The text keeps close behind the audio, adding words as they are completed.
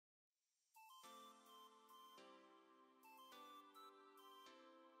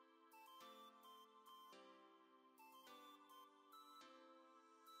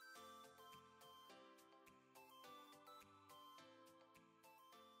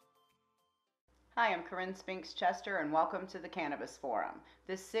Hi, I'm Karin Spinks Chester, and welcome to the Cannabis Forum.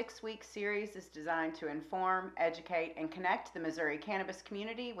 This 6 week series is designed to inform, educate, and connect the Missouri cannabis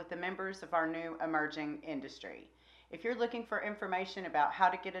community with the members of our new emerging industry. If you're looking for information about how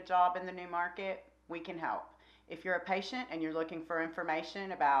to get a job in the new market, we can help. If you're a patient and you're looking for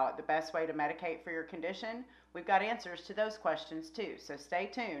information about the best way to medicate for your condition, we've got answers to those questions too. So stay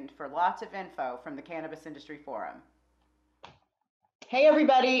tuned for lots of info from the Cannabis Industry Forum. Hey,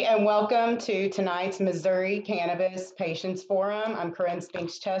 everybody, and welcome to tonight's Missouri Cannabis Patients Forum. I'm Karin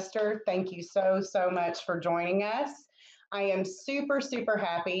Spinks Chester. Thank you so much for joining us. I am super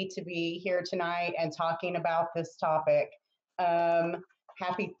happy to be here tonight and talking about this topic.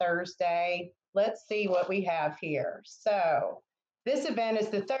 Happy Thursday. Let's see what we have here. So, this event is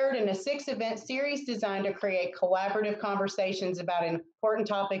the third in a 6 event series designed to create collaborative conversations about important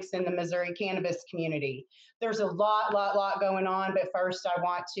topics in the Missouri cannabis community. There's a lot going on, but first I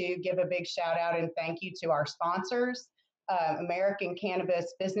want to give a big shout out and thank you to our sponsors, American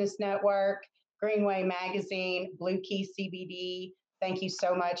Cannabis Business Network, Greenway Magazine, Blue Key CBD. Thank you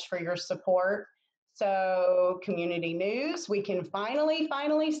so much for your support. So, community news, we can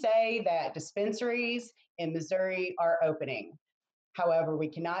finally say that dispensaries in Missouri are opening. However, we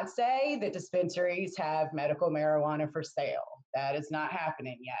cannot say that dispensaries have medical marijuana for sale. That is not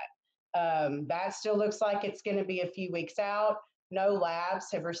happening yet. That still looks like it's going to be a few weeks out. No labs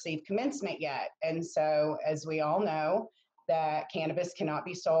have received commencement yet. And so, as we all know, that cannabis cannot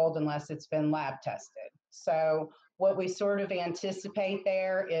be sold unless it's been lab tested. So, what we sort of anticipate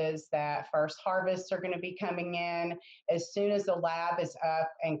there is that first harvests are going to be coming in. As soon as the lab is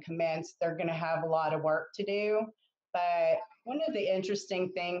up and commenced, they're going to have a lot of work to do. But one of the interesting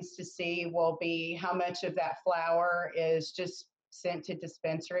things to see will be how much of that flower is just sent to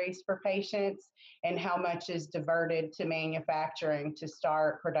dispensaries for patients and how much is diverted to manufacturing to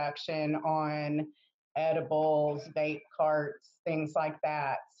start production on edibles, vape carts, things like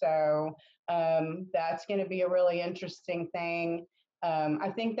that. So that's going to be a really interesting thing. I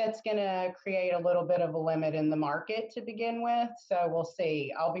think that's going to create a little bit of a limit in the market to begin with. So we'll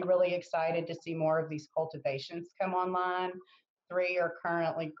see. I'll be really excited to see more of these cultivations come online. 3 are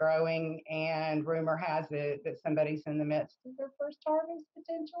currently growing, and rumor has it that somebody's in the midst of their first harvest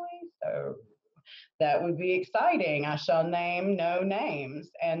potentially. So that would be exciting. I shall name no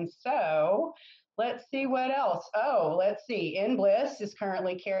names. And so let's see what else. Oh, let's see. In Bliss is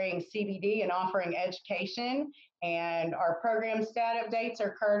currently carrying CBD and offering education. And our program stat updates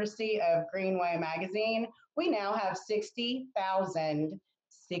are courtesy of Greenway Magazine. We now have 60,000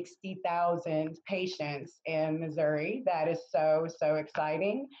 patients in Missouri. That is so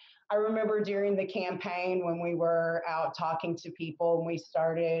exciting. I remember during the campaign when we were out talking to people and we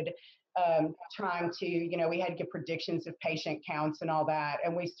started trying to, we had to give predictions of patient counts and all that.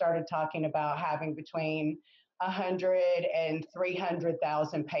 And we started talking about having between 100 and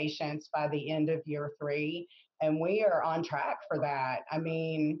 300,000 patients by the end of year 3. And we are on track for that. I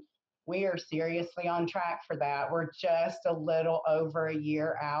mean, we are seriously on track for that. We're just a little over a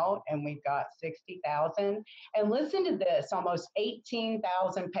year out and we've got 60,000. And listen to this, almost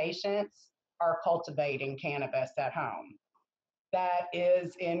 18,000 patients are cultivating cannabis at home. That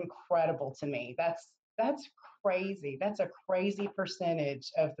is incredible to me. That's crazy. That's a crazy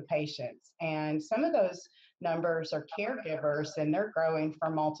percentage of the patients. And some of those numbers are caregivers and they're growing for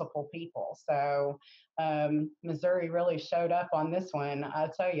multiple people. So Missouri really showed up on this one. I'll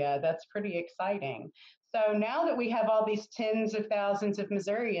tell you, that's pretty exciting. So now that we have all these tens of thousands of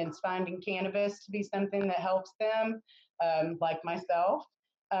Missourians finding cannabis to be something that helps them, like myself,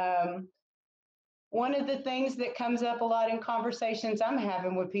 one of the things that comes up a lot in conversations I'm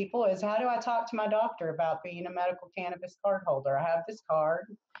having with people is how do I talk to my doctor about being a medical cannabis card holder? I have this card.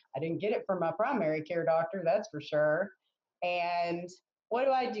 I didn't get it from my primary care doctor, that's for sure. And what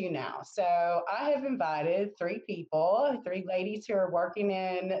do I do now? So I have invited 3 people, 3 ladies who are working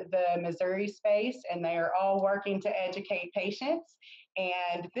in the Missouri space, and they are all working to educate patients.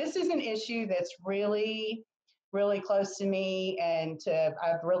 And this is an issue that's really close to me, and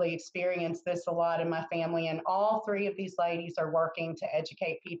I've really experienced this a lot in my family. And all 3 of these ladies are working to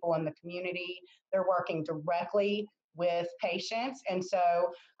educate people in the community. They're working directly with patients. And so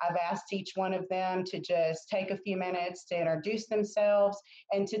I've asked each one of them to just take a few minutes to introduce themselves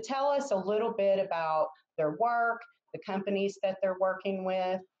and to tell us a little bit about their work, the companies that they're working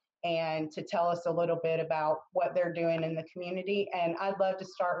with, and to tell us a little bit about what they're doing in the community. And I'd love to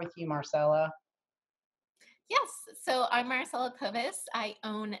start with you, Marcella. Yes, so I'm Marcella Povis. I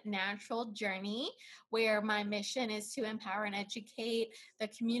own Natural Journey, where my mission is to empower and educate the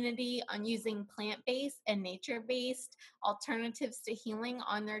community on using plant-based and nature-based alternatives to healing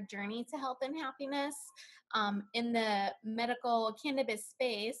on their journey to health and happiness. In the medical cannabis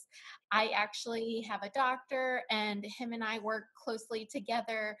space, I actually have a doctor, and him and I work closely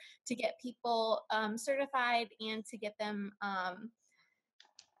together to get people certified and to get them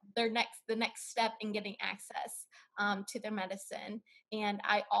the next step in getting access to their medicine. And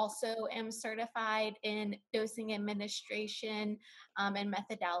I also am certified in dosing administration and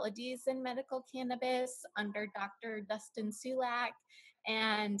methodologies in medical cannabis under Dr. Dustin Sulak.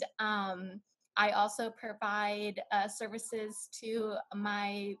 And I also provide services to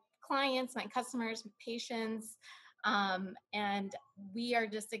my clients, my customers, patients. And we are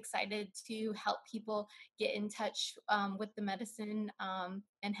just excited to help people get in touch with the medicine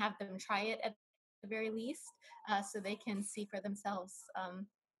and have them try it at the very least so they can see for themselves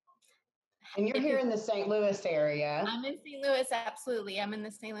And you're if here it's. in the St. Louis area. I'm in St. Louis, absolutely. I'm in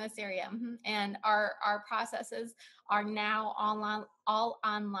the St. Louis area, and our processes are now all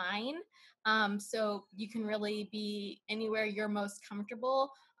online. So you can really be anywhere you're most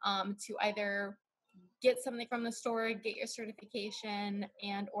comfortable to either get something from the store, get your certification,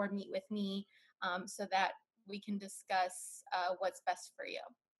 and or meet with me so that we can discuss what's best for you.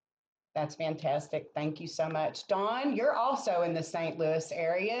 That's fantastic. Thank you so much. Dawn, you're also in the St. Louis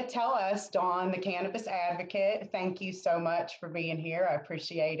area. Tell us, Dawn, the cannabis advocate, thank you so much for being here. I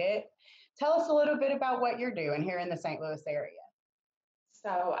appreciate it. Tell us a little bit about what you're doing here in the St. Louis area. So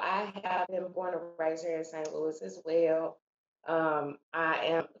I have been born and raised here in St. Louis as well. I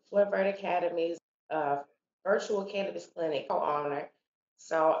am Fleur Verte Academy's uh, virtual cannabis clinic co-owner.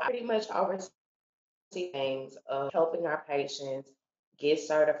 So I pretty much oversee things of helping our patients get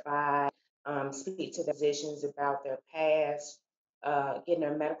certified, speak to the physicians about their past, getting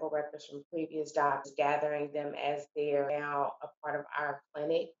their medical records from previous doctors, gathering them as they're now a part of our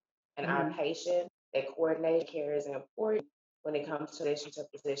clinic and our patient. That coordination care is important when it comes to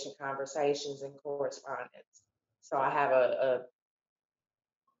physician conversations and correspondence. So I have a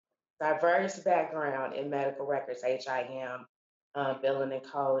diverse background in medical records, HIM, billing and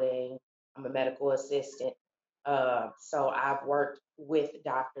coding. I'm a medical assistant. So I've worked with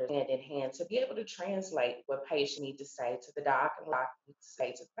doctors hand in hand to be able to translate what patient need to say to the doc and what doc need to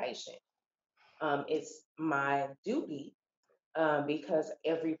say to the patient. It's my duty because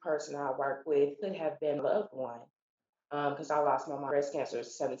every person I work with could have been a loved one because I lost my mom breast cancer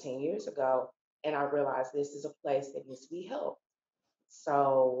 17 years ago, and I realized this is a place that needs to be helped.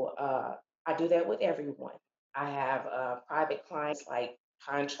 So I do that with everyone. I have private clients, like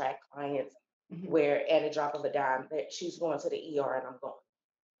contract clients, where at a drop of a dime, that she's going to the ER and I'm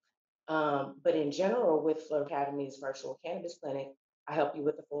going. But in general, with Fleur Academy's virtual cannabis clinic, I help you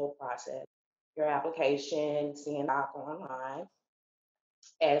with the full process. Your application, seeing doc online,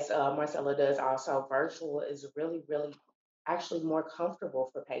 as Marcella does also, virtual is really, really actually more comfortable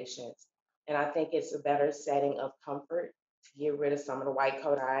for patients. And I think it's a better setting of comfort to get rid of some of the white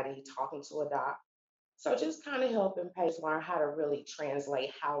coat anxiety, talking to a doc. So just kind of helping patients learn how to really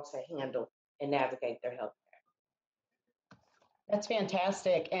translate how to handle and navigate their health. That's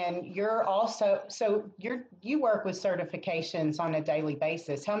fantastic. And you're also, so you work with certifications on a daily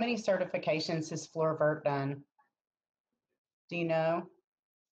basis. How many certifications has Fleur Vert done? Do you know?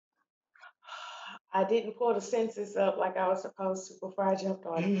 I didn't pull the census up like I was supposed to before I jumped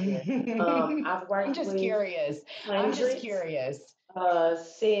on here. I've worked I'm just with curious. I'm just curious.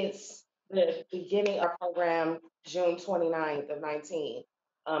 Since the beginning of our program, June 29th of 19,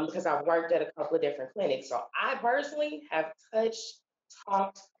 because I've worked at a couple of different clinics. So I personally have touched,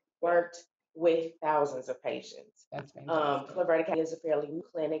 talked, worked with thousands of patients. That's fantastic. Verte is a fairly new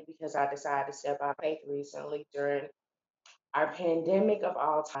clinic because I decided to step out of faith recently during our pandemic of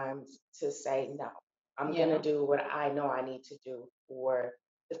all times to say, no, I'm going to do what I know I need to do for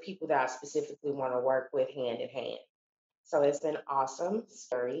the people that I specifically want to work with hand in hand. So it's been awesome,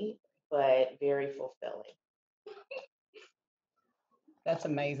 scary, but very fulfilling. That's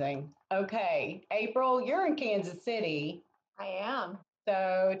amazing. Okay, April, you're in Kansas City. I am.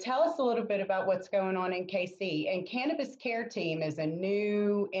 So tell us a little bit about what's going on in KC. And Cannabis Care Team is a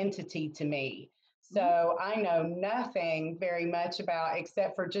new entity to me. So I know nothing very much about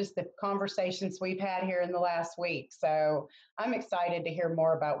except for just the conversations we've had here in the last week. So I'm excited to hear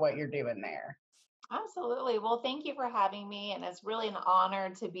more about what you're doing there. Absolutely. Well, thank you for having me. And it's really an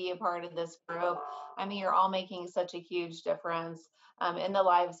honor to be a part of this group. I mean, you're all making such a huge difference in the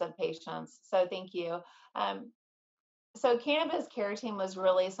lives of patients. So thank you. Um, So cannabis care team was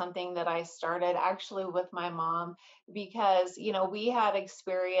really something that I started actually with my mom because, we had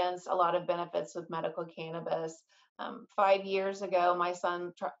experienced a lot of benefits with medical cannabis. 5 years ago, my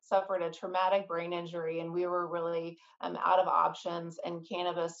son suffered a traumatic brain injury, and we were really out of options. And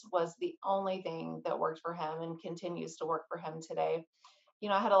cannabis was the only thing that worked for him and continues to work for him today.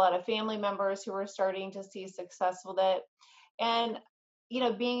 I had a lot of family members who were starting to see success with it. And,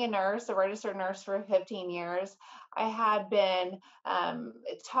 being a nurse, a registered nurse for 15 years, I had been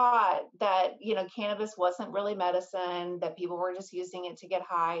taught that, cannabis wasn't really medicine, that people were just using it to get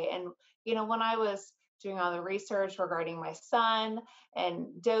high. And, when I was doing all the research regarding my son and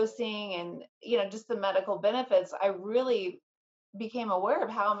dosing and, just the medical benefits, I really became aware of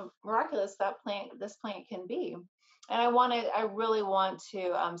how miraculous this plant can be. And I really want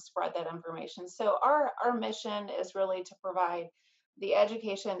to spread that information. So our mission is really to provide the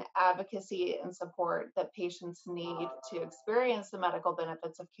education, advocacy, and support that patients need to experience the medical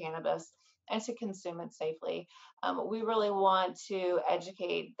benefits of cannabis and to consume it safely. We really want to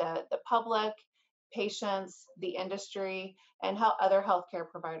educate the public, patients, the industry, and other healthcare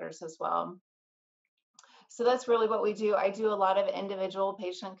providers as well. So that's really what we do. I do a lot of individual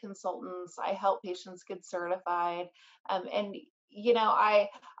patient consultants. I help patients get certified. And I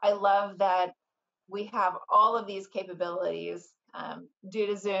love that we have all of these capabilities due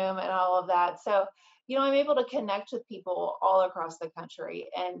to Zoom and all of that. So, I'm able to connect with people all across the country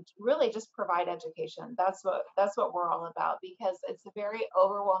and really just provide education. That's what we're all about, because it's a very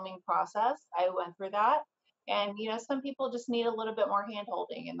overwhelming process. I went through that. And some people just need a little bit more hand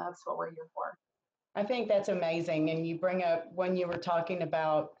holding, and that's what we're here for. I think that's amazing. And you bring up when you were talking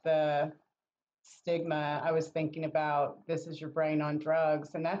about the stigma, I was thinking about this is your brain on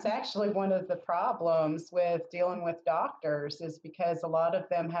drugs. And that's actually one of the problems with dealing with doctors, is because a lot of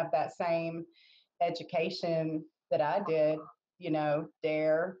them have that same education that I did,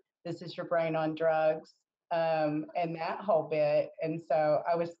 DARE, this is your brain on drugs, and that whole bit. And so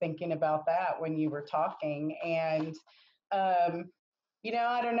I was thinking about that when you were talking. And um,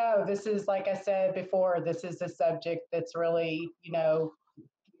 I don't know. This is, like I said before, this is a subject that's really,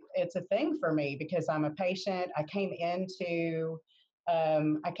 it's a thing for me because I'm a patient. I came into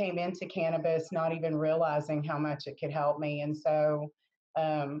cannabis not even realizing how much it could help me. And so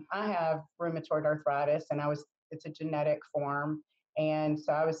I have rheumatoid arthritis, and it's a genetic form. And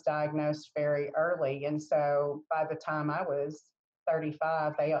so I was diagnosed very early. And so by the time I was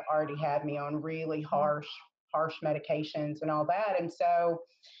 35, they already had me on really harsh medications and all that. And so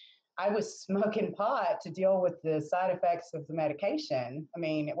I was smoking pot to deal with the side effects of the medication. I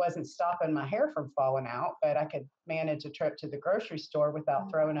mean, it wasn't stopping my hair from falling out, but I could manage a trip to the grocery store without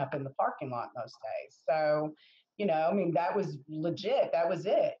throwing up in the parking lot most days. So, I mean, that was legit. That was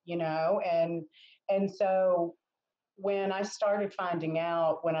it, and so when I started finding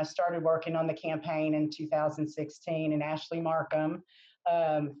out, when I started working on the campaign in 2016, and Ashley Markham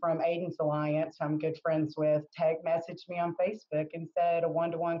from Aiden's Alliance, I'm good friends with, messaged me on Facebook and said a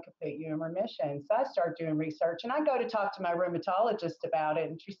 1-to-1 could put you in remission. So I started doing research, and I go to talk to my rheumatologist about it,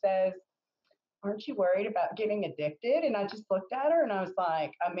 and she says, aren't you worried about getting addicted? And I just looked at her and I was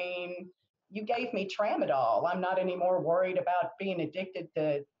like, I mean, you gave me tramadol. I'm not any more worried about being addicted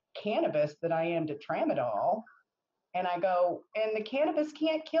to cannabis than I am to tramadol. And I go, and the cannabis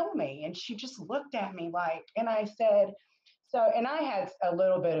can't kill me. And she just looked at me like, and I said, so, and I had a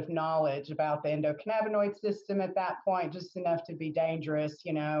little bit of knowledge about the endocannabinoid system at that point, just enough to be dangerous.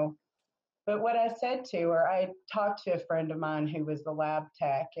 But what I said to her, I talked to a friend of mine who was the lab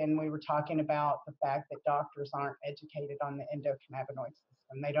tech, and we were talking about the fact that doctors aren't educated on the endocannabinoid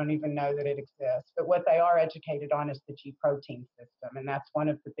system. They don't even know that it exists. But what they are educated on is the G protein system. And that's one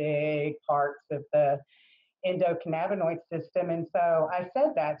of the big parts of the endocannabinoid system. And so I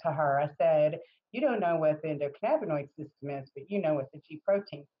said that to her. I said, you don't know what the endocannabinoid system is, but you know what the G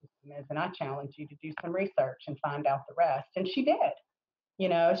protein system is. And I challenge you to do some research and find out the rest. And she did.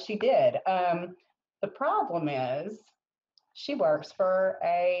 She did. The problem is she works for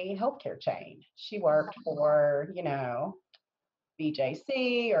a healthcare chain. She worked for,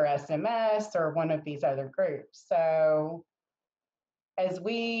 BJC or SMS or one of these other groups. So as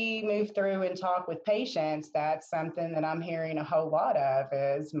we move through and talk with patients, that's something that I'm hearing a whole lot of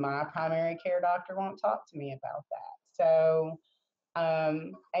is my primary care doctor won't talk to me about that. So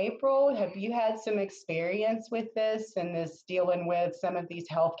April, have you had some experience with this and this dealing with some of these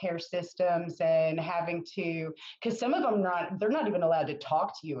healthcare systems and having to, because some of them they're not even allowed to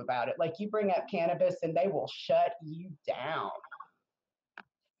talk to you about it. Like you bring up cannabis and they will shut you down.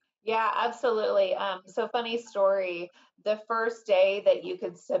 Yeah, absolutely. So funny story. The first day that you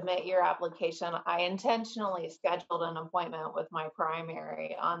could submit your application, I intentionally scheduled an appointment with my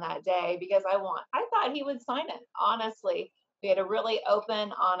primary on that day because I thought he would sign it. Honestly, we had a really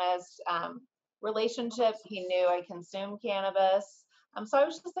open, honest relationship. He knew I consumed cannabis. So I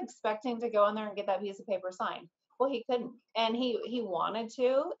was just expecting to go in there and get that piece of paper signed. Well, he couldn't, and he wanted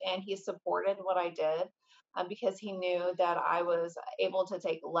to, and he supported what I did because he knew that I was able to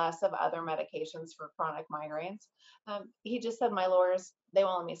take less of other medications for chronic migraines. He just said, my lawyers, they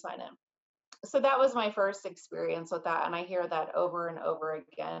won't let me sign in. So that was my first experience with that. And I hear that over and over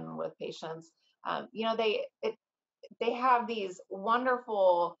again with patients. They have these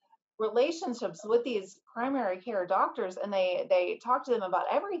wonderful relationships with these primary care doctors, and they talk to them about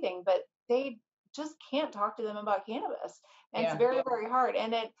everything, but they just can't talk to them about cannabis. And it's very, very hard.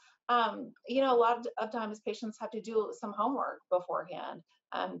 And a lot of times patients have to do some homework beforehand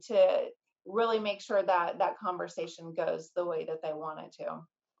to really make sure that that conversation goes the way that they want it to.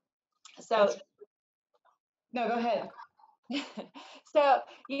 So No, go ahead. so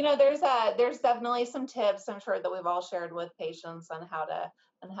there's definitely some tips I'm sure that we've all shared with patients on how to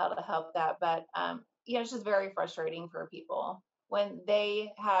help that, but it's just very frustrating for people when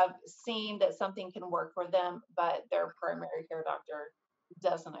they have seen that something can work for them but their primary care doctor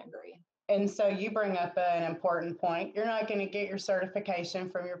doesn't agree. And so you bring up an important point. You're not going to get your certification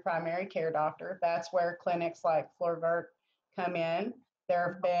from your primary care doctor. That's where clinics like Fleur come in.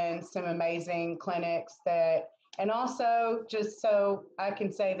 There have been some amazing clinics that, and also just so I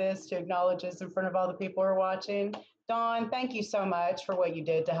can say this to acknowledge this in front of all the people who are watching, Dawn, thank you so much for what you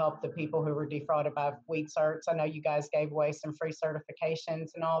did to help the people who were defrauded by weed certs. I know you guys gave away some free certifications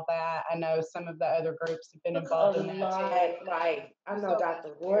and all that. I know some of the other groups have been involved in that too. Like I know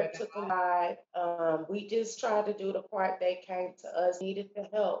Dr. Ward took a lot. We just tried to do the part they came to us, needed the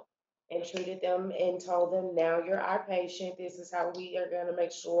help, and treated them and told them, now you're our patient. This is how we are going to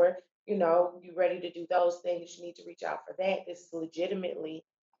make sure, you're ready to do those things. You need to reach out for that. This is legitimately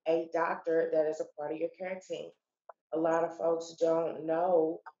a doctor that is a part of your care team. A lot of folks don't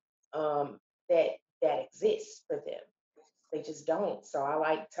know um, that that exists for them. They just don't. So I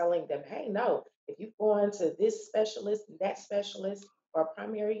like telling them, hey, no, if you go into this specialist, that specialist, or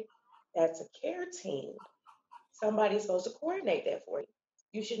primary, that's a care team. Somebody's supposed to coordinate that for you.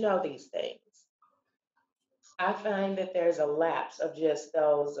 You should know these things. I find that there's a lapse of just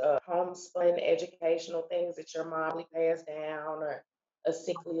those homespun educational things that your mom passed down or a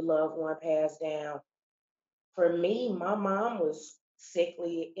sickly loved one passed down. For me, my mom was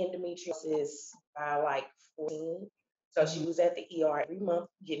sickly endometriosis by like 14. So she was at the ER every month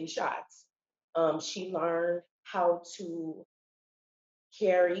getting shots. She learned how to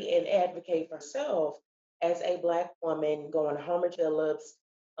carry and advocate for herself as a Black woman going to Homer Phillips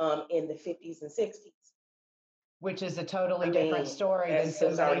in the 50s and 60s. Which is a totally different story than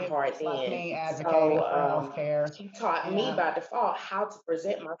somebody already hard like then. me advocating for healthcare. She taught me by default how to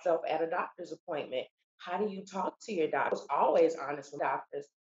present myself at a doctor's appointment. How do you talk to your doctor? I was always honest with doctors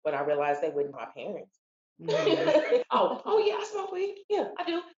when I realized they wouldn't my parents. Oh yeah, I smoke weed. Yeah, I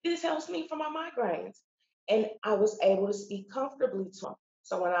do. This helps me for my migraines. And I was able to speak comfortably to them.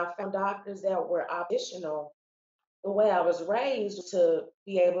 So when I found doctors that were oppositional, the way I was raised to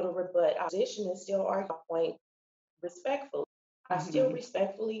be able to rebut opposition and still argue a point respectfully. I still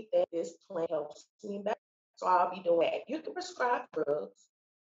respectfully think this plant helps me better. So I'll be doing it. You can prescribe drugs,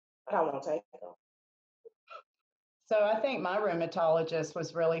 but I won't take them. So I think my rheumatologist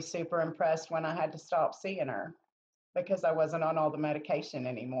was really super impressed when I had to stop seeing her because I wasn't on all the medication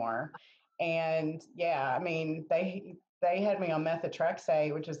anymore. And yeah, I mean, they had me on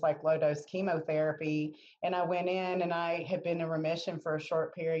methotrexate, which is like low dose chemotherapy. And I went in and I had been in remission for a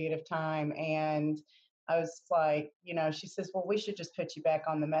short period of time. And I was like, she says, well, we should just put you back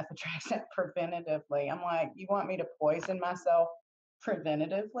on the methotrexate preventatively. I'm like, you want me to poison myself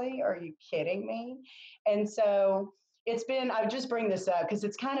preventatively? Are you kidding me? And so I just bring this up because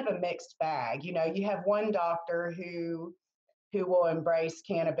it's kind of a mixed bag. You have one doctor who will embrace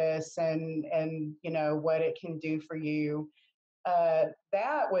cannabis and what it can do for you.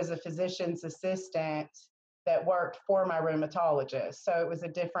 That was a physician's assistant that worked for my rheumatologist. So it was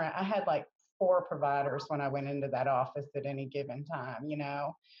I had like 4 providers when I went into that office at any given time.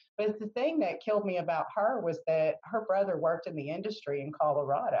 But the thing that killed me about her was that her brother worked in the industry in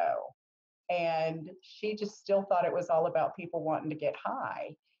Colorado. And she just still thought it was all about people wanting to get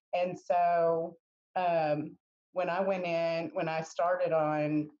high. And so when I started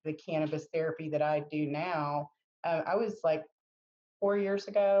on the cannabis therapy that I do now, I was like 4 years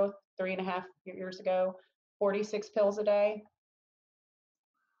ago, 3.5 years ago, 46 pills a day.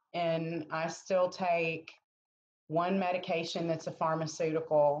 and I still take one medication that's a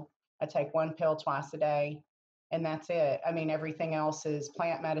pharmaceutical. I take one pill twice a day, and that's it. I mean, everything else is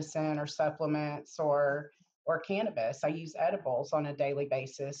plant medicine or supplements or cannabis. I use edibles on a daily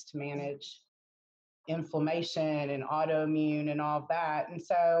basis to manage inflammation and autoimmune and all of that. And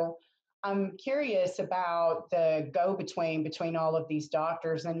so I'm curious about the go between all of these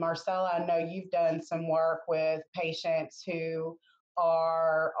doctors. And Marcella, I know you've done some work with patients who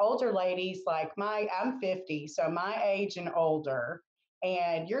are older ladies like I'm 50, so my age and older.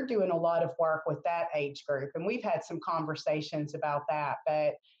 And you're doing a lot of work with that age group. And we've had some conversations about that.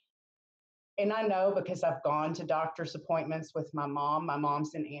 And I know because I've gone to doctor's appointments with my mom. My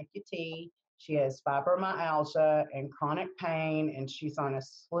mom's an amputee. She has fibromyalgia and chronic pain, and she's on a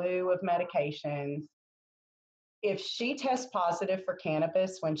slew of medications. If she tests positive for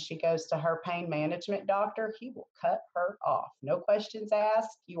cannabis when she goes to her pain management doctor, he will cut her off. No questions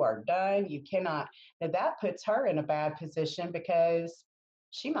asked. You are done. You cannot. Now, that puts her in a bad position because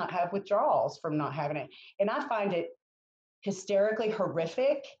she might have withdrawals from not having it. And I find it hysterically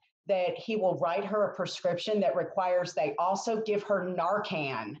horrific that he will write her a prescription that requires they also give her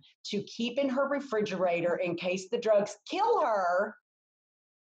Narcan to keep in her refrigerator in case the drugs kill her.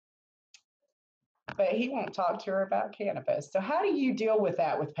 But he won't talk to her about cannabis. So how do you deal with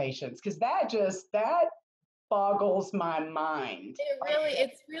that with patients? Because that boggles my mind.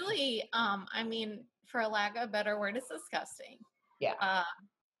 It's really, I mean, for a lack of a better word, it's disgusting. Yeah.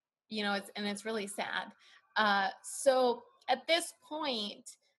 It's really sad. So at this point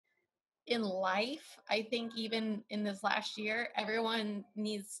in life, I think even in this last year, everyone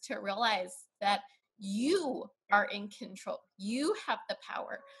needs to realize that you are in control. You have the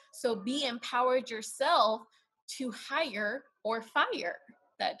power. So be empowered yourself to hire or fire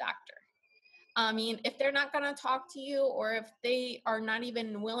that doctor. I mean, if they're not going to talk to you, or if they are not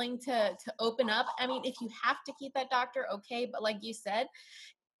even willing to open up, I mean, if you have to keep that doctor, okay. But like you said,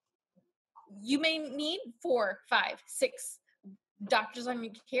 you may need 4, 5, 6 doctors on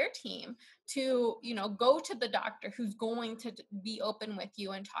your care team to, go to the doctor who's going to be open with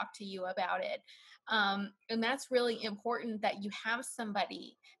you and talk to you about it. And that's really important, that you have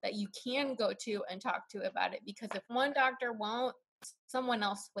somebody that you can go to and talk to about it, because if one doctor won't, someone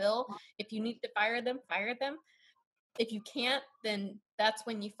else will. If you need to fire them, fire them. If you can't, then that's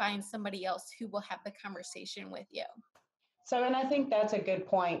when you find somebody else who will have the conversation with you. So, and I think that's a good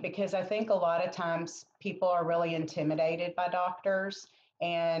point, because I think a lot of times people are really intimidated by doctors.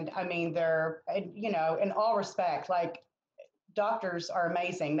 And I mean, they're, in all respect, like, doctors are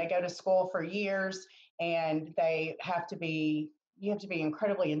amazing. They go to school for years, and you have to be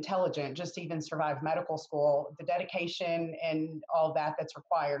incredibly intelligent just to even survive medical school, the dedication and all that that's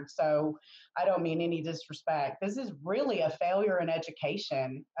required. So I don't mean any disrespect. This is really a failure in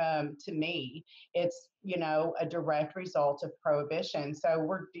education, to me. It's, a direct result of prohibition. So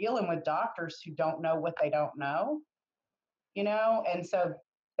we're dealing with doctors who don't know what they don't know, and so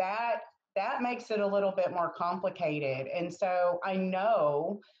that that makes it a little bit more complicated. And so I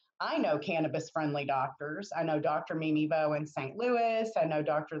know cannabis friendly doctors. I know Dr. Mimi Bo in St. Louis. I know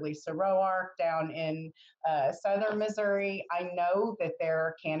Dr. Lisa Roark down in southern Missouri. I know that there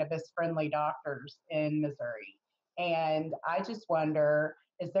are cannabis friendly doctors in Missouri. And I just wonder,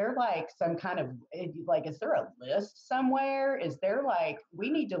 is there like some kind of, is there a list somewhere? Is there like, we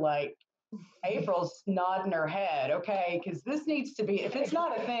need to like, April's nodding her head. Okay, because this needs to be, if it's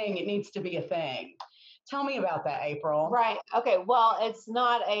not a thing, it needs to be a thing. Tell me about that, April. Right. Okay. Well, it's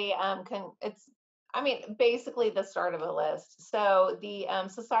not basically the start of a list. So the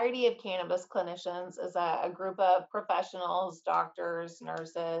Society of Cannabis Clinicians is a group of professionals, doctors,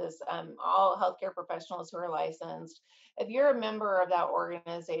 nurses, all healthcare professionals who are licensed. If you're a member of that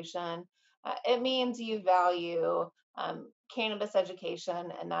organization, it means you value cannabis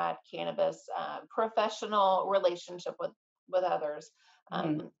education and that cannabis professional relationship with others.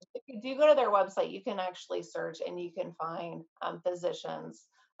 If you do go to their website, you can actually search and you can find physicians.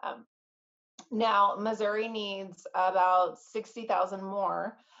 Now, Missouri needs about 60,000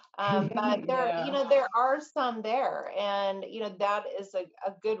 more. But there are some there, and that is a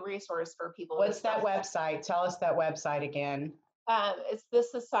good resource for people. What's that website? Tell us that website again. It's the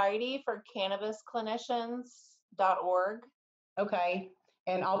Society for Cannabis Clinicians.org. Okay.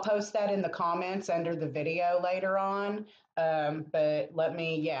 And I'll post that in the comments under the video later on. But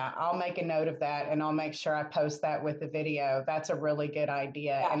I'll make a note of that, and I'll make sure I post that with the video. That's a really good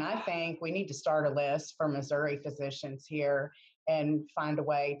idea. Yeah. And I think we need to start a list for Missouri physicians here and find a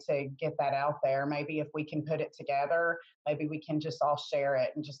way to get that out there. Maybe if we can put it together, maybe we can just all share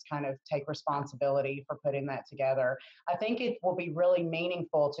it and just kind of take responsibility for putting that together. I think it will be really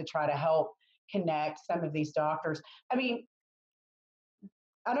meaningful to try to help connect some of these doctors. I mean,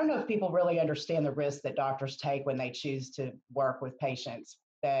 I don't know if people really understand the risks that doctors take when they choose to work with patients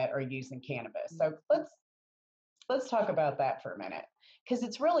that are using cannabis. So let's talk about that for a minute, because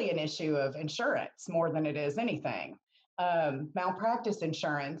it's really an issue of insurance more than it is anything. Malpractice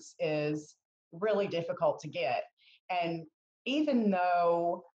insurance is really difficult to get. And even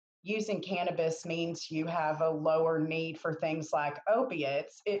though using cannabis means you have a lower need for things like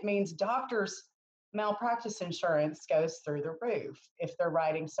opiates, it means doctors' malpractice insurance goes through the roof. If they're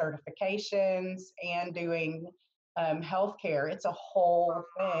writing certifications and doing healthcare, it's a whole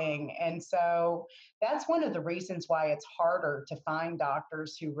thing. And so that's one of the reasons why it's harder to find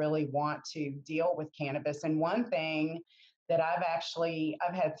doctors who really want to deal with cannabis. And one thing that I've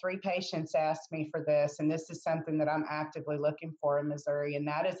had 3 patients ask me for this, and this is something that I'm actively looking for in Missouri, and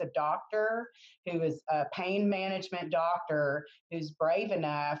that is a doctor who is a pain management doctor who's brave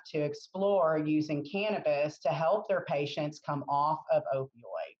enough to explore using cannabis to help their patients come off of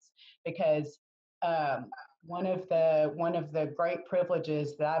opioids. Because one of the great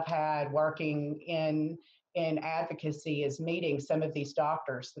privileges that I've had working in advocacy is meeting some of these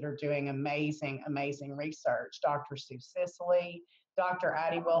doctors that are doing amazing research. Dr. Sue Sisley, Dr.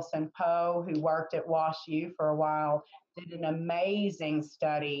 Addie Wilson Poe, who worked at Wash U for a while, did an amazing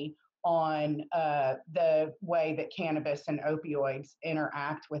study on the way that cannabis and opioids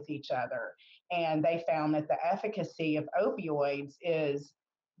interact with each other. And they found that the efficacy of opioids is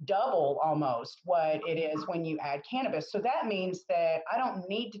double almost what it is when you add cannabis. So that means that I don't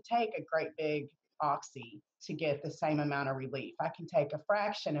need to take a great big oxy to get the same amount of relief. I can take a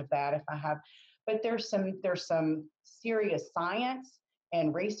fraction of that if I have, but there's some serious science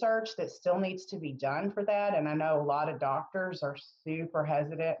and research that still needs to be done for that. And I know a lot of doctors are super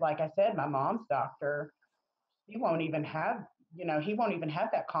hesitant. Like I said, my mom's doctor, he won't even have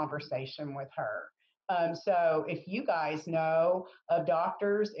that conversation with her. So if you guys know of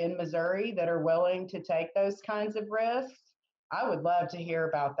doctors in Missouri that are willing to take those kinds of risks, I would love to hear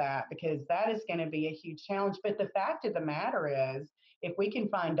about that, because that is going to be a huge challenge. But the fact of the matter is, if we can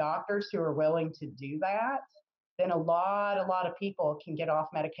find doctors who are willing to do that, then a lot of people can get off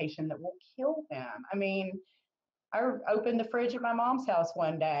medication that will kill them. I mean, I opened the fridge at my mom's house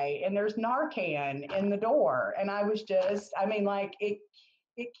one day and there's Narcan in the door. And I was just, I mean, like it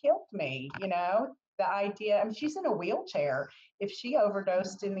killed me, the idea. I mean, she's in a wheelchair. If she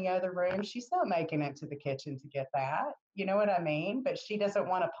overdosed in the other room, she's not making it to the kitchen to get that. You know what I mean? But she doesn't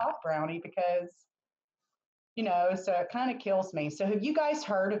want a pot brownie because, so it kind of kills me. So have you guys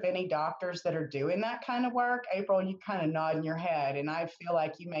heard of any doctors that are doing that kind of work? April, you kind of nodding your head, and I feel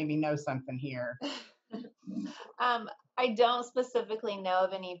like you maybe know something here. I don't specifically know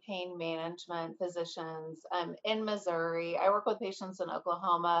of any pain management physicians in Missouri. I work with patients in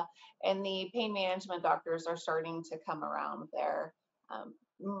Oklahoma, and the pain management doctors are starting to come around there.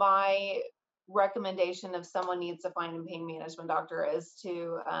 My recommendation, if someone needs to find a pain management doctor, is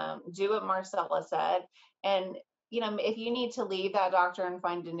to do what Marcella said. And if you need to leave that doctor and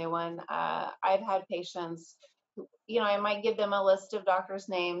find a new one, I've had patients, I might give them a list of doctors'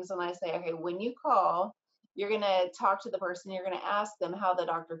 names, and I say, okay, when you call, you're going to talk to the person, you're going to ask them how the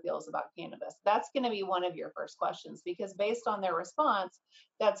doctor feels about cannabis. That's going to be one of your first questions, because based on their response,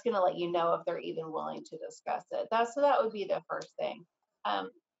 that's going to let you know if they're even willing to discuss it. So that would be the first thing.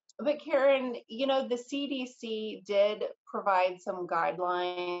 But Karin, the CDC did provide some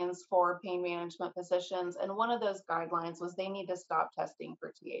guidelines for pain management physicians. And one of those guidelines was they need to stop testing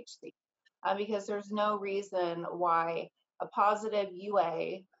for THC, because there's no reason why a positive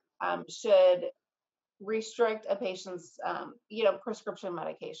UA should restrict a patient's, prescription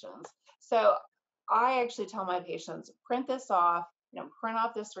medications. So I actually tell my patients, print this off, print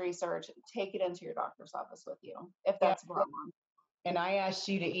off this research, take it into your doctor's office with you, if that's a problem. And I asked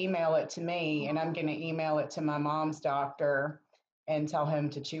you to email it to me, and I'm going to email it to my mom's doctor and tell him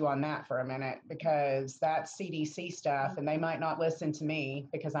to chew on that for a minute, because that's CDC stuff, and they might not listen to me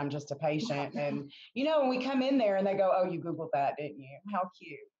because I'm just a patient. And, when we come in there and they go, oh, you Googled that, didn't you? How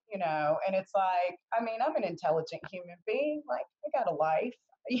cute. And it's like, I mean, I'm an intelligent human being. Like, I got a life.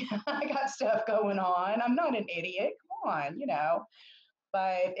 I got stuff going on. I'm not an idiot. Come on,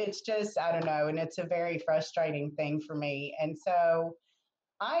 but it's just, I don't know. And it's a very frustrating thing for me. And so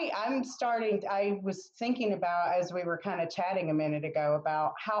I was thinking about, as we were kind of chatting a minute ago,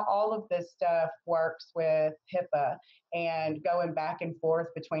 about how all of this stuff works with HIPAA and going back and forth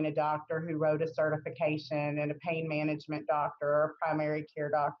between a doctor who wrote a certification and a pain management doctor or a primary care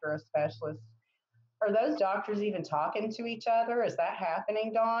doctor, a specialist. Are those doctors even talking to each other? Is that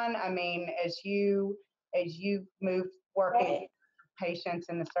happening, Dawn? I mean, as you move working with patients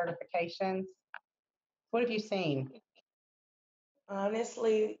and the certifications, what have you seen?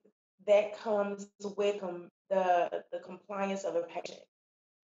 Honestly, that comes with the compliance of a patient.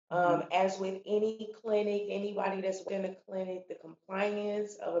 Mhm. As with any clinic, anybody that's within a clinic, the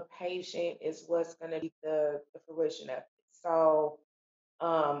compliance of a patient is what's going to be the fruition of it. So,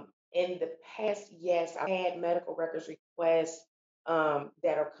 in the past, yes, I've had medical records requests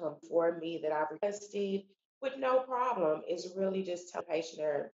that are come for me that I've requested with no problem. It's really just tell the patient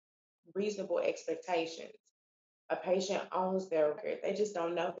their reasonable expectations. A patient owns their record. They just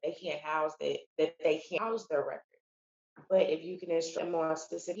don't know that they can't house that they can't house their record. But if you can instruct them on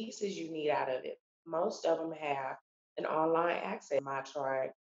specific pieces you need out of it, most of them have an online access to my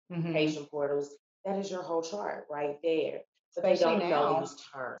chart, Mhm. patient portals. That is your whole chart right there. But they Especially don't know now. these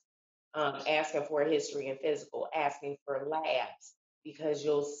terms. Asking for a history and physical, asking for labs, because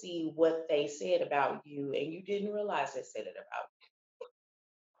you'll see what they said about you and you didn't realize they said it about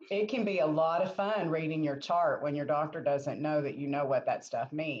It can be a lot of fun reading your chart when your doctor doesn't know that you know what that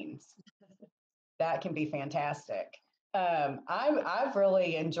stuff means. That can be fantastic. I've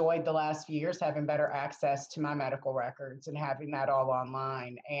really enjoyed the last few years having better access to my medical records and having that all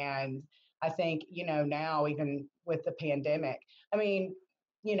online. And I think, now even with the pandemic, I mean,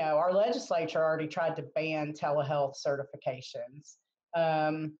 our legislature already tried to ban telehealth certifications.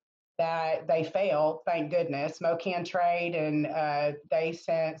 That they failed, thank goodness. MoCan Trade, and they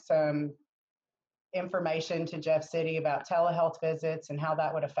sent some information to Jeff City about telehealth visits and how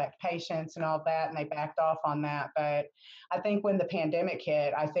that would affect patients and all that, and they backed off on that. But I think when the pandemic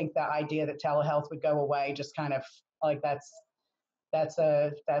hit, I think the idea that telehealth would go away just kind of like that's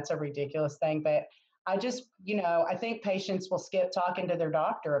a ridiculous thing. But I just, I think patients will skip talking to their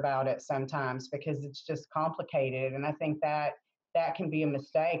doctor about it sometimes because it's just complicated, and I think that can be a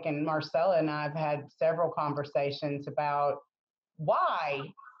mistake. And Marcella and I've had several conversations about why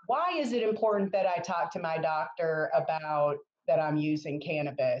why is it important that I talk to my doctor about that I'm using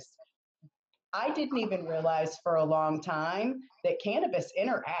cannabis? I didn't even realize for a long time that cannabis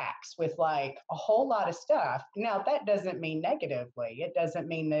interacts with like a whole lot of stuff. Now, that doesn't mean negatively. It doesn't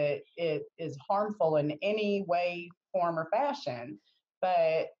mean that it is harmful in any way, form, or fashion.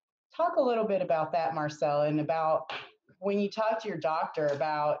 But talk a little bit about that, Marcella, and about when you talk to your doctor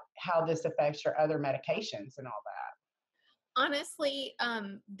about how this affects your other medications and all that. Honestly,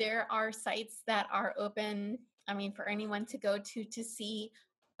 there are sites that are open, I mean, for anyone to go to see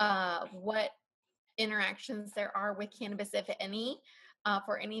what interactions there are with cannabis, if any,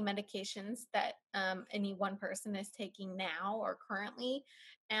 for any medications that any one person is taking now or currently.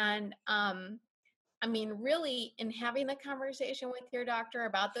 And I mean, really, in having a conversation with your doctor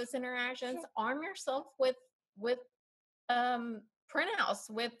about those interactions, arm yourself with printouts,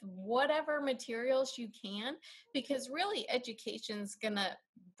 with whatever materials you can, because really education's gonna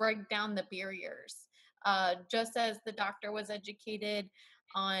break down the barriers. Just as the doctor was educated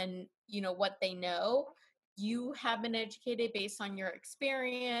on, what they know, you have been educated based on your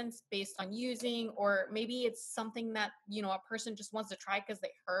experience, based on using, or maybe it's something that, a person just wants to try because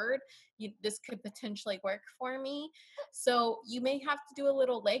they heard this could potentially work for me. So you may have to do a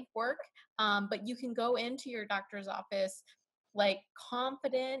little legwork, but you can go into your doctor's office like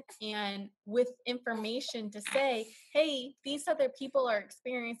confident and with information to say, hey, these other people are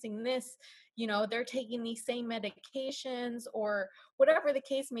experiencing this, they're taking these same medications or whatever the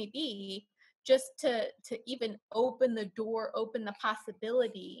case may be, just to even open the door, open the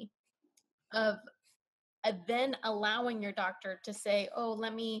possibility of then allowing your doctor to say, oh,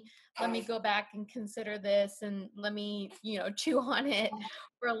 let me go back and consider this, and let me chew on it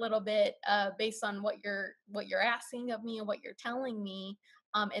for a little bit, based on what you're asking of me and what you're telling me.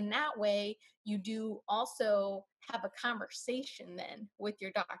 And that way you do also have a conversation then with your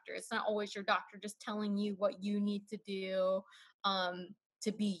doctor. It's not always your doctor just telling you what you need to do, um,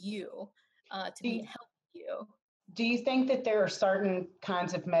 to be you, to be Do, healthy you. Do you think that there are certain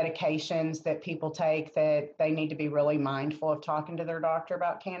kinds of medications that people take that they need to be really mindful of talking to their doctor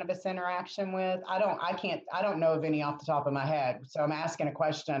about cannabis interaction with? I don't know of any off the top of my head. So I'm asking a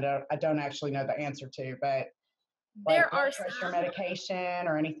question I don't actually know the answer to, but like There blood are pressure some. medication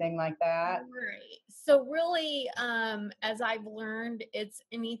or anything like that. Right. So really, as I've learned, it's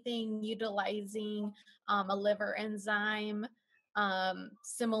anything utilizing a liver enzyme,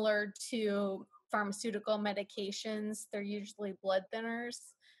 similar to pharmaceutical medications. They're usually blood thinners.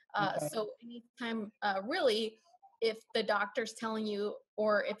 Okay. So anytime, really, if the doctor's telling you,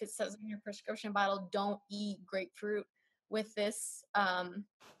 or if it says in your prescription bottle, don't eat grapefruit with this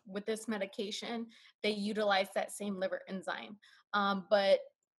medication, they utilize that same liver enzyme. But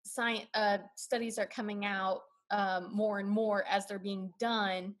studies are coming out more and more as they're being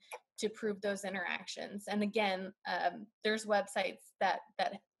done to prove those interactions. And again, there's websites that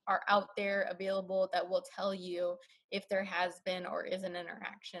are out there available that will tell you if there has been or is an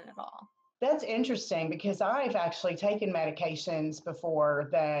interaction at all. That's interesting because I've actually taken medications before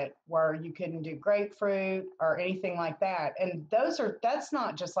that where you couldn't do grapefruit or anything like that. And that's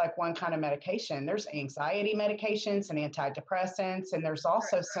not just like one kind of medication. There's anxiety medications and antidepressants, and there's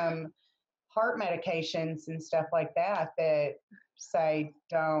also some heart medications and stuff like that that say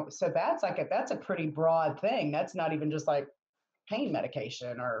don't. So that's a pretty broad thing. That's not even just like pain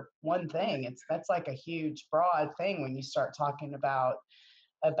medication or one thing. That's like a huge broad thing when you start talking about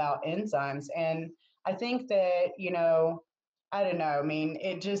enzymes. And I think that, I don't know, I mean,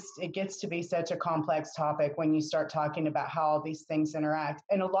 it gets to be such a complex topic when you start talking about how all these things interact.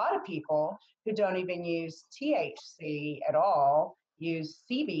 And a lot of people who don't even use THC at all use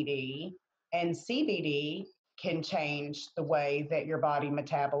CBD, and CBD can change the way that your body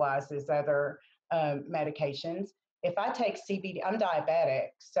metabolizes other medications. If I take CBD, I'm diabetic.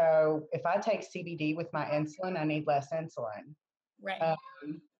 So if I take CBD with my insulin, I need less insulin. Right.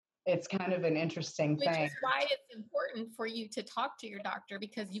 It's kind of an interesting Which thing. is why it's important for you to talk to your doctor,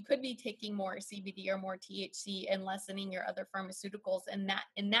 because you could be taking more CBD or more THC and lessening your other pharmaceuticals. And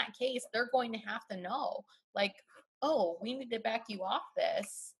in that case, they're going to have to know, like, oh, we need to back you off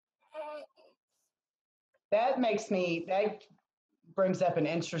this. That brings up an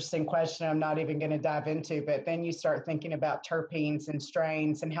interesting question I'm not even going to dive into, but then you start thinking about terpenes and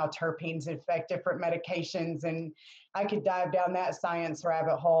strains and how terpenes affect different medications. And I could dive down that science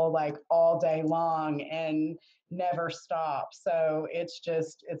rabbit hole like all day long and never stop. So it's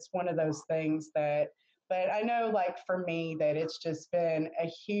one of those things but I know like for me that it's just been a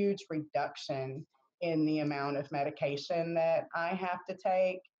huge reduction in the amount of medication that I have to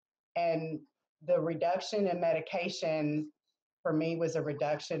take. And the reduction in medication for me was a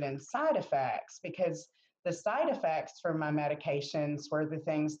reduction in side effects, because the side effects from my medications were the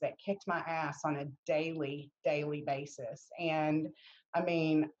things that kicked my ass on a daily basis. And I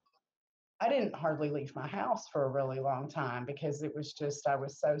mean, I didn't hardly leave my house for a really long time because it was just, I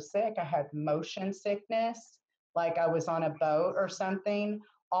was so sick. I had motion sickness, like I was on a boat or something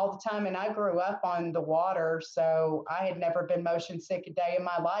all the time. And I grew up on the water. So I had never been motion sick a day in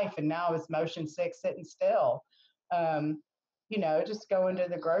my life. And now I was motion sick sitting still. Um, just going to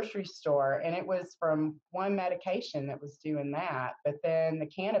the grocery store. And it was from one medication that was doing that. But then the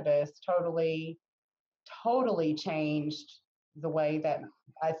cannabis totally changed the way that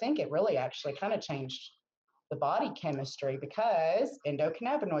I think it really actually kind of changed the body chemistry because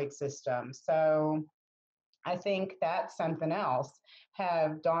endocannabinoid system. So I think that's something else.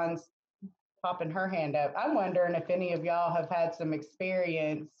 Have Dawn's popping her hand up. I'm wondering if any of y'all have had some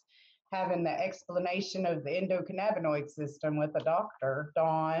experience having the explanation of the endocannabinoid system with a doctor.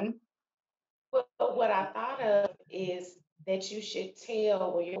 Dawn. Well, what I thought of is that you should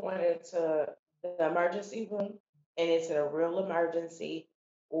tell when you're going into the emergency room and it's a real emergency,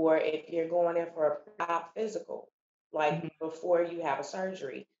 or if you're going in for a pre-op physical, like Mhm. before you have a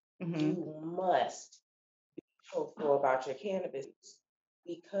surgery, Mhm. you must be hopeful about your cannabis use.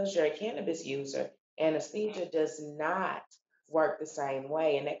 Because you're a cannabis user. Anesthesia does not work the same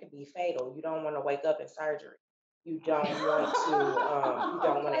way, and that can be fatal. You don't want to wake up in surgery. You don't want to you Oh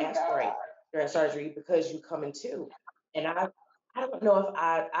don't want to my aspirate God. during surgery because you come into. And I don't know if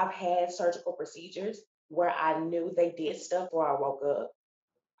I've had surgical procedures where I knew they did stuff before I woke up.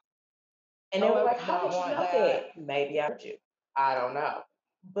 And they Oh, were I like, would "How not did you want know that. that?" Maybe I heard you. I don't know.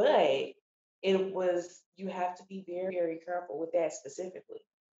 But you have to be very, very careful with that specifically.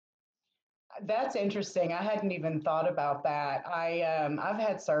 That's interesting. I hadn't even thought about that. I've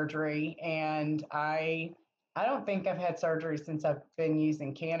had surgery, and I don't think I've had surgery since I've been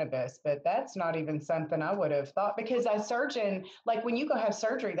using cannabis, but that's not even something I would have thought, because a surgeon, like when you go have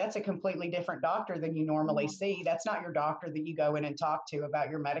surgery, that's a completely different doctor than you normally see. That's not your doctor that you go in and talk to about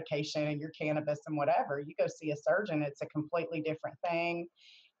your medication and your cannabis and whatever. You go see a surgeon, it's a completely different thing,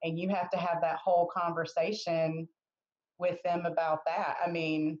 and you have to have that whole conversation with them about that. I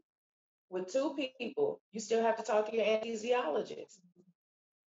mean, With two people, you still have to talk to your anesthesiologist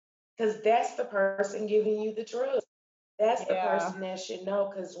because that's the person giving you the drugs. That's the yeah. person that should know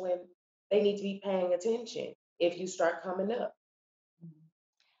because when they need to be paying attention if you start coming up.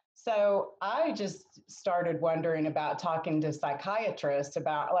 So I just started wondering about talking to psychiatrists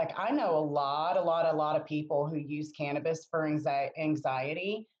about, like, I know a lot of people who use cannabis for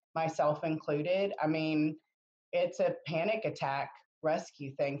anxiety, myself included. I mean, it's a panic attack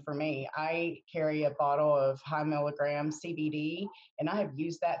rescue thing for me. I carry a bottle of high milligram CBD, and I have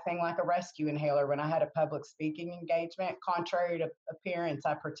used that thing like a rescue inhaler when I had a public speaking engagement. Contrary to appearance,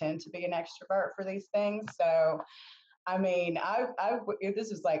 I pretend to be an extrovert for these things. So I mean, this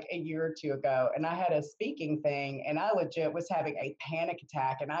was like a year or two ago, and I had a speaking thing, and I legit was having a panic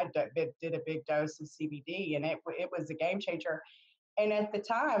attack, and I did a big dose of CBD, and it was a game changer. And at the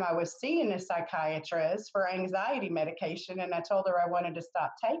time, I was seeing a psychiatrist for anxiety medication, and I told her I wanted to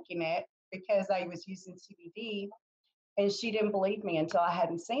stop taking it because I was using CBD, and she didn't believe me until I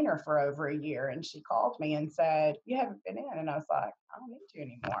hadn't seen her for over a year, and she called me and said, "You haven't been in," and I was like, "I don't need to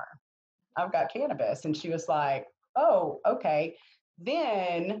anymore. I've got cannabis." And she was like, "Oh, okay."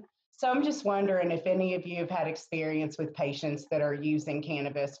 Then, so I'm just wondering if any of you have had experience with patients that are using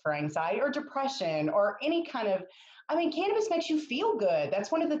cannabis for anxiety or depression or any kind of, I mean, cannabis makes you feel good.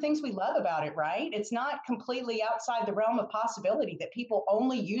 That's one of the things we love about it, right? It's not completely outside the realm of possibility that people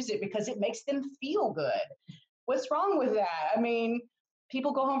only use it because it makes them feel good. What's wrong with that? I mean,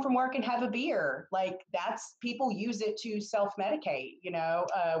 people go home from work and have a beer. Like, that's, people use it to self-medicate.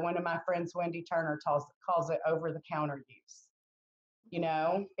 One of my friends, Wendy Turner, calls it over-the-counter use.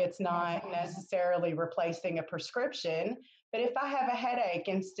 It's not necessarily replacing a prescription, but if I have a headache,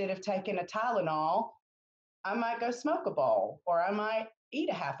 instead of taking a Tylenol, I might go smoke a bowl, or I might eat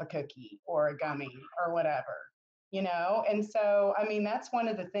a half a cookie or a gummy or whatever. And so, I mean, that's one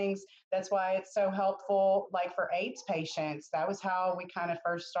of the things, that's why it's so helpful, like for AIDS patients. That was how we kind of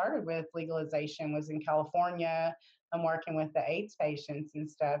first started with legalization, was in California. I'm working with the AIDS patients and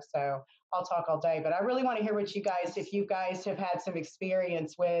stuff. So I'll talk all day, but I really want to hear what you guys, if you guys have had some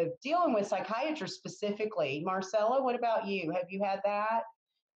experience with dealing with psychiatrists specifically. Marcella, what about you? Have you had that?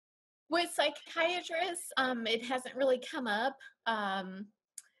 With psychiatrists, it hasn't really come up.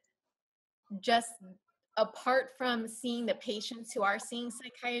 Just apart from seeing the patients who are seeing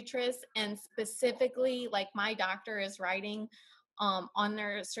psychiatrists, and specifically, like, my doctor is writing on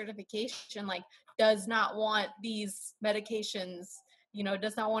their certification, like, does not want these medications,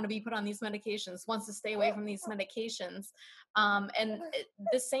 does not want to be put on these medications, wants to stay away from these medications.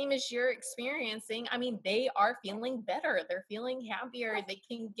 The same as you're experiencing, I mean, they are feeling better. They're feeling happier. They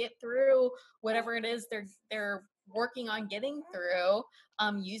can get through whatever it is they're working on getting through,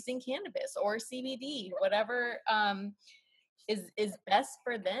 using cannabis or CBD, whatever is best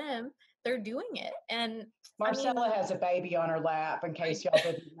for them. They're doing it. And Marcella has a baby on her lap, in case y'all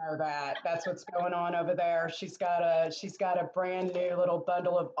didn't know that. That's what's going on over there. She's got a brand new little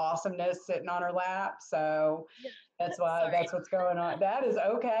bundle of awesomeness sitting on her lap. So that's what's going on. That is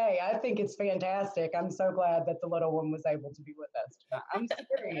okay. I think it's fantastic. I'm so glad that the little one was able to be with us tonight. I'm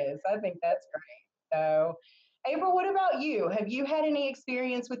serious. I think that's great. So, April, what about you? Have you had any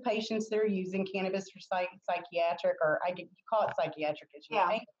experience with patients that are using cannabis for psychiatric, or you call it psychiatric issues,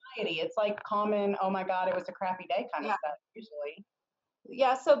 anxiety? It's like common, oh my God, it was a crappy day kind of stuff usually.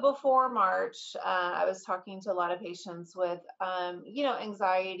 Yeah, so before March, I was talking to a lot of patients with,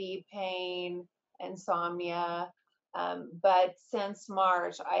 anxiety, pain, insomnia. But since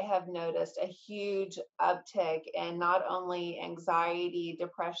March, I have noticed a huge uptick in not only anxiety,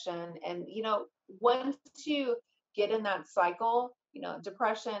 depression, and, once you get in that cycle,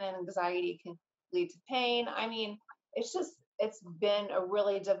 depression and anxiety can lead to pain. I mean, it's been a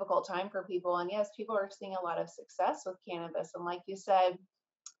really difficult time for people. And yes, people are seeing a lot of success with cannabis. And like you said,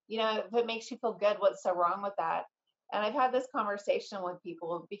 if it makes you feel good, what's so wrong with that? And I've had this conversation with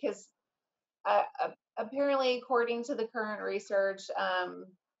people because apparently, according to the current research,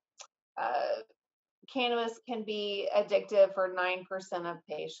 cannabis can be addictive for 9% of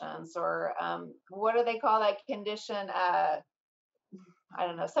patients, or what do they call that condition? I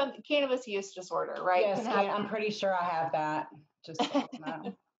don't know, some cannabis use disorder, right? Yes, I'm pretty sure I have that. Just so you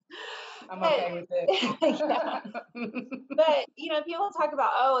know. I'm okay with it. But, people talk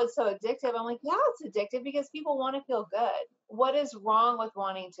about, oh, it's so addictive. I'm like, yeah, it's addictive because people want to feel good. What is wrong with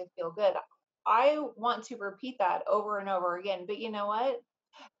wanting to feel good? I want to repeat that over and over again. But you know what?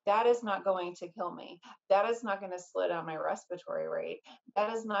 That is not going to kill me. That is not going to slow down my respiratory rate.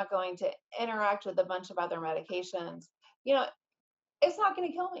 That is not going to interact with a bunch of other medications. It's not going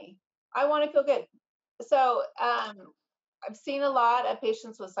to kill me. I want to feel good. So I've seen a lot of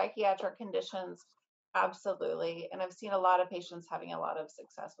patients with psychiatric conditions. Absolutely. And I've seen a lot of patients having a lot of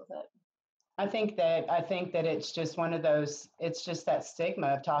success with it. I think that it's just one of those, it's just that stigma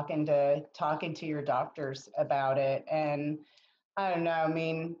of talking to your doctors about it. And I don't know, I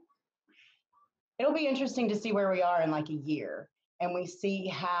mean, it'll be interesting to see where we are in like a year, and we see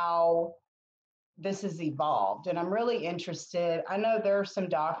how this has evolved. And I'm really interested. I know there are some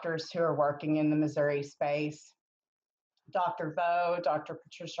doctors who are working in the Missouri space, Dr. Vo, Dr.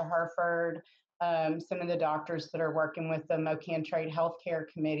 Patricia Herford, some of the doctors that are working with the MoCan Trade Healthcare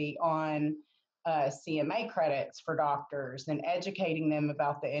Committee on CMA credits for doctors and educating them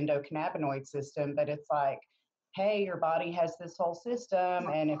about the endocannabinoid system. But it's like, hey, your body has this whole system,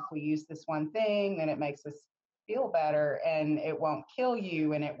 and if we use this one thing, then it makes us feel better, and it won't kill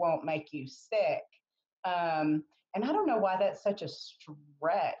you, and it won't make you sick. And I don't know why that's such a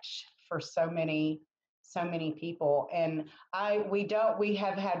stretch for so many people. And we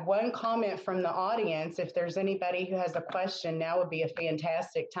have had one comment from the audience. If there's anybody who has a question, now would be a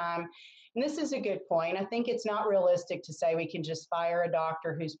fantastic time. And this is a good point. I think it's not realistic to say we can just fire a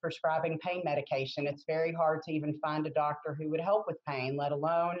doctor who's prescribing pain medication. It's very hard to even find a doctor who would help with pain, let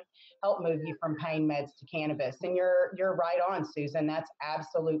alone help move you from pain meds to cannabis. And you're right on, Susan. That's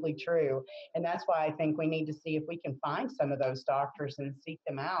absolutely true. And that's why I think we need to see if we can find some of those doctors and seek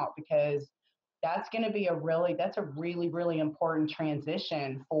them out, because that's going to be that's a really, really important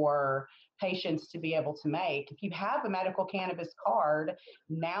transition for patients to be able to make. If you have a medical cannabis card,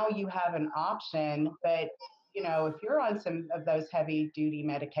 now you have an option. But, if you're on some of those heavy duty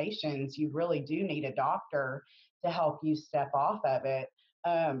medications, you really do need a doctor to help you step off of it.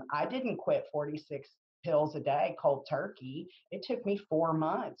 I didn't quit 46 pills a day cold turkey. It took me 4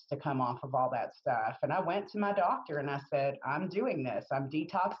 months to come off of all that stuff. And I went to my doctor and I said, I'm doing this. I'm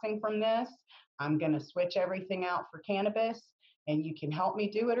detoxing from this. I'm going to switch everything out for cannabis, and you can help me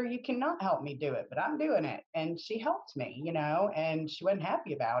do it or you cannot help me do it, but I'm doing it. And she helped me, and she wasn't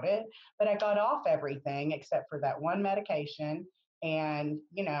happy about it, but I got off everything except for that one medication. And,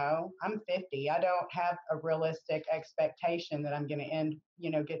 I'm 50. I don't have a realistic expectation that I'm going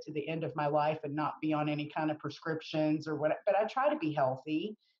to get to the end of my life and not be on any kind of prescriptions or what, but I try to be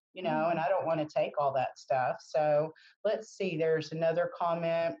healthy, and I don't want to take all that stuff. So let's see, there's another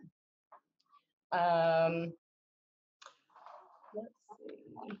comment. Let's see.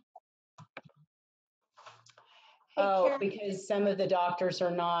 Oh, because some of the doctors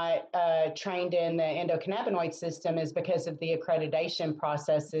are not trained in the endocannabinoid system is because of the accreditation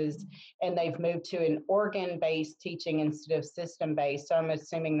processes, and they've moved to an organ-based teaching instead of system-based. So I'm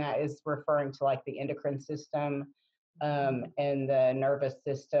assuming that is referring to like the endocrine system and the nervous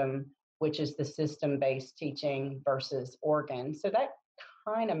system, which is the system-based teaching versus organ. So that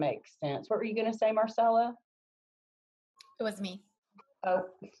kind of makes sense. What were you going to say, Marcella? It was me. Oh.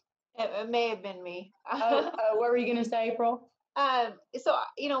 It may have been me. What were you going to say, April? So,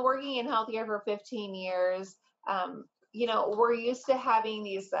 working in healthcare for 15 years, we're used to having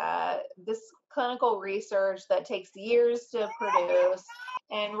this clinical research that takes years to produce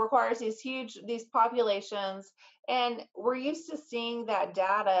and requires these populations. And we're used to seeing that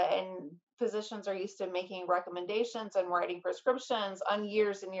data, and physicians are used to making recommendations and writing prescriptions on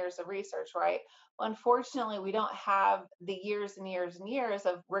years and years of research, right? Unfortunately, we don't have the years and years and years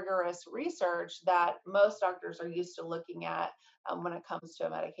of rigorous research that most doctors are used to looking at when it comes to a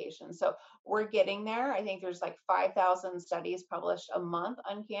medication. So we're getting there. I think there's like 5,000 studies published a month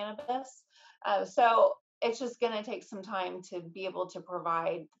on cannabis. So it's just going to take some time to be able to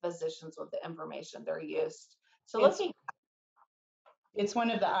provide physicians with the information they're used to looking. It's one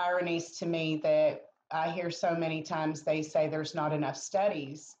of the ironies to me that I hear so many times they say there's not enough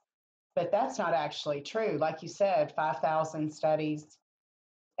studies. But that's not actually true. Like you said, 5,000 studies.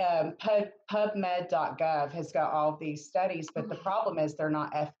 PubMed.gov has got all these studies, but the problem is they're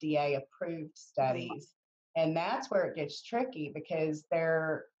not FDA approved studies. And that's where it gets tricky, because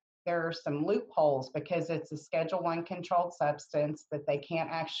there are some loopholes, because it's a Schedule I controlled substance that they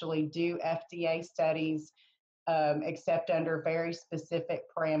can't actually do FDA studies except under very specific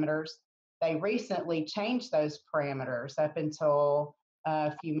parameters. They recently changed those parameters. Up until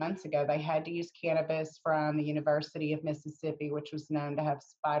a few months ago, they had to use cannabis from the University of Mississippi, which was known to have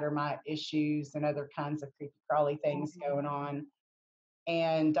spider mite issues and other kinds of creepy crawly things going on.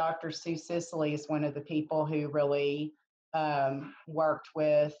 And Dr. Sue Sisley is one of the people who really worked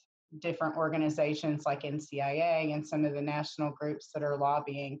with different organizations like NCIA and some of the national groups that are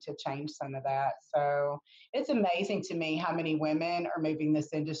lobbying to change some of that. So it's amazing to me how many women are moving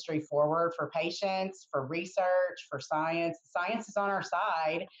this industry forward for patients, for research, for science. Science is on our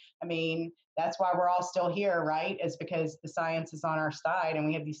side. I mean, that's why we're all still here, right? Is because the science is on our side, and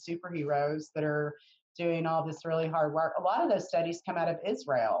we have these superheroes that are doing all this really hard work. A lot of those studies come out of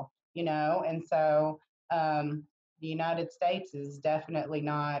Israel, and so the United States is definitely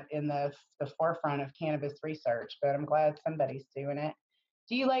not in the forefront of cannabis research, but I'm glad somebody's doing it.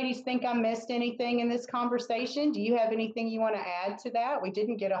 Do you ladies think I missed anything in this conversation? Do you have anything you want to add to that? We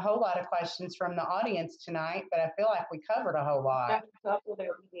didn't get a whole lot of questions from the audience tonight, but I feel like we covered a whole lot. Got a couple that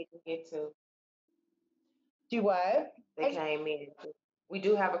we didn't get to. Do what? That came in. We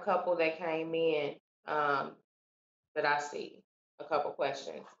do have a couple that came in that I see. A couple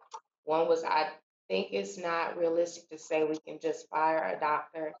questions. One was, I think it's not realistic to say we can just fire a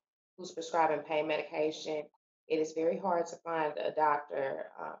doctor who's prescribing pain medication. It is very hard to find a doctor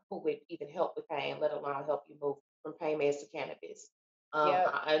who would even help with pain, let alone help you move from pain meds to cannabis.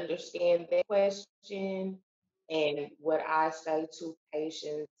 Yep. I understand that question. And what I say to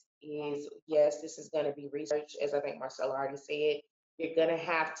patients is, yes, this is going to be research, as I think Marcella already said. You're going to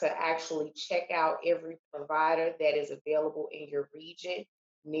have to actually check out every provider that is available in your region,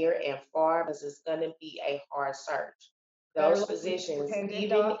 near and far, because it's going to be a hard search. Those physicians,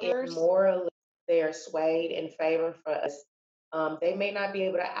 even if morally they're swayed in favor for us, they may not be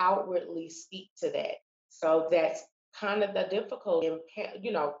able to outwardly speak to that. So that's kind of the difficulty in,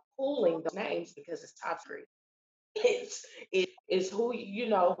 pooling those names because it's top secret. It's who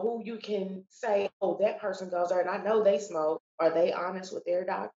who you can say, oh, that person goes there and I know they smoke. Are they honest with their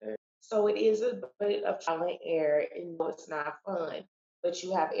doctor? So it is a bit of trial and error, and no, it's not fun. But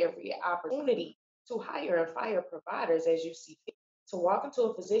you have every opportunity to hire and fire providers as you see fit. To walk into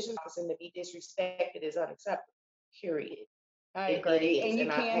a physician's office and to be disrespected is unacceptable. Period. I It agree. is,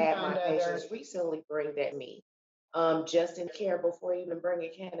 and I've had my patients recently bring that to me, just in care before even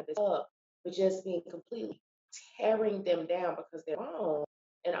bringing cannabis up, but just being completely tearing them down because they're wrong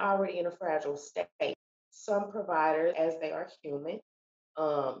and already in a fragile state. Some providers, as they are human,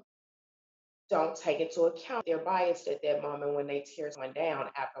 um, don't take into account they're biased at that moment when they tear someone down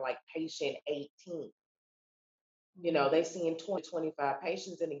after like patient 18. They seeing 20, 25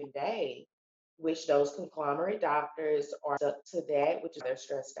 patients in a day, which those conglomerate doctors are up to that, which is they're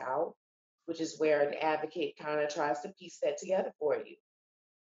stressed out, which is where an advocate kind of tries to piece that together for you.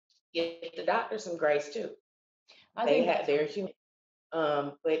 Give the doctor some grace too. They're human.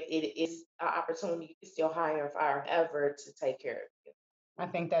 But it is an opportunity you can still hire and fire ever to take care of you. I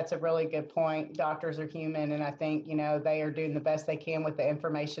think that's a really good point. Doctors are human, and I think, they are doing the best they can with the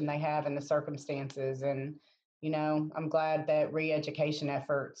information they have and the circumstances. And, I'm glad that re-education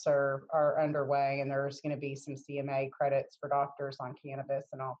efforts are underway, and there's going to be some CMA credits for doctors on cannabis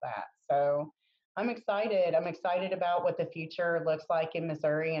and all that. So I'm excited. I'm excited about what the future looks like in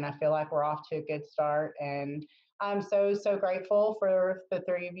Missouri, and I feel like we're off to a good start. And I'm so, so grateful for the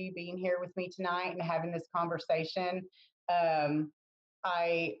three of you being here with me tonight and having this conversation. Um,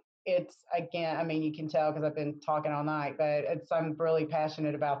 it's again, I mean, you can tell because I've been talking all night, but I'm really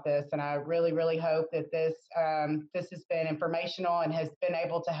passionate about this, and I really, really hope that this has been informational and has been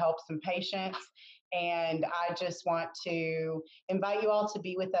able to help some patients. And I just want to invite you all to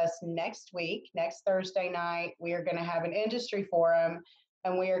be with us next week, next Thursday night. We are going to have an industry forum,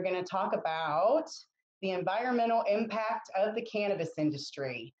 and we are going to talk about the environmental impact of the cannabis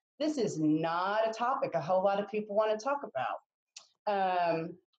industry. This is not a topic a whole lot of people want to talk about.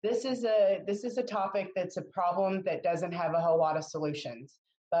 This is a topic that's a problem that doesn't have a whole lot of solutions,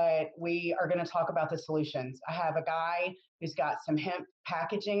 but we are going to talk about the solutions. I have a guy who's got some hemp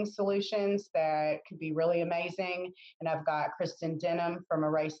packaging solutions that could be really amazing, and I've got Kristen Denham from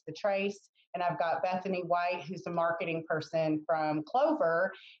Erase the Trace, and I've got Bethany White, who's a marketing person from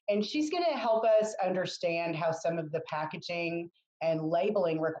Clover, and she's going to help us understand how some of the packaging and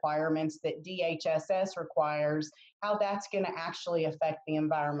labeling requirements that DHSS requires, how that's going to actually affect the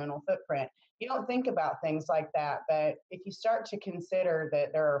environmental footprint. You don't think about things like that, but if you start to consider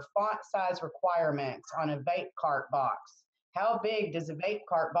that there are font size requirements on a vape cart box, how big does a vape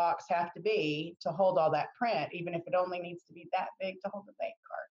cart box have to be to hold all that print, even if it only needs to be that big to hold a vape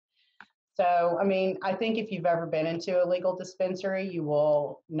cart? So, I mean, I think if you've ever been into a legal dispensary, you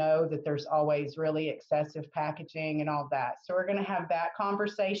will know that there's always really excessive packaging and all that. So we're going to have that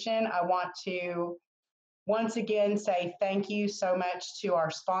conversation. I want to once again say thank you so much to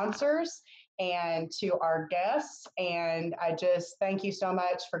our sponsors and to our guests. And I just thank you so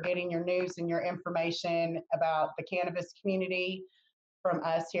much for getting your news and your information about the cannabis community from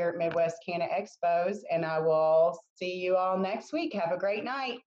us here at Midwest Canna Expos. And I will see you all next week. Have a great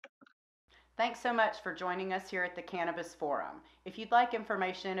night. Thanks so much for joining us here at the Cannabis Forum. If you'd like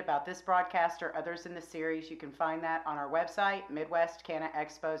information about this broadcast or others in the series, you can find that on our website,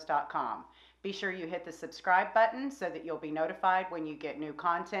 midwestcannaexpos.com. Be sure you hit the subscribe button so that you'll be notified when you get new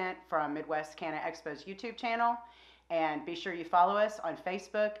content from Midwest Canna Expo's YouTube channel. And be sure you follow us on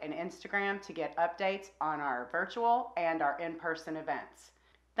Facebook and Instagram to get updates on our virtual and our in-person events.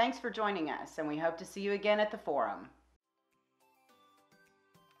 Thanks for joining us, and we hope to see you again at the forum.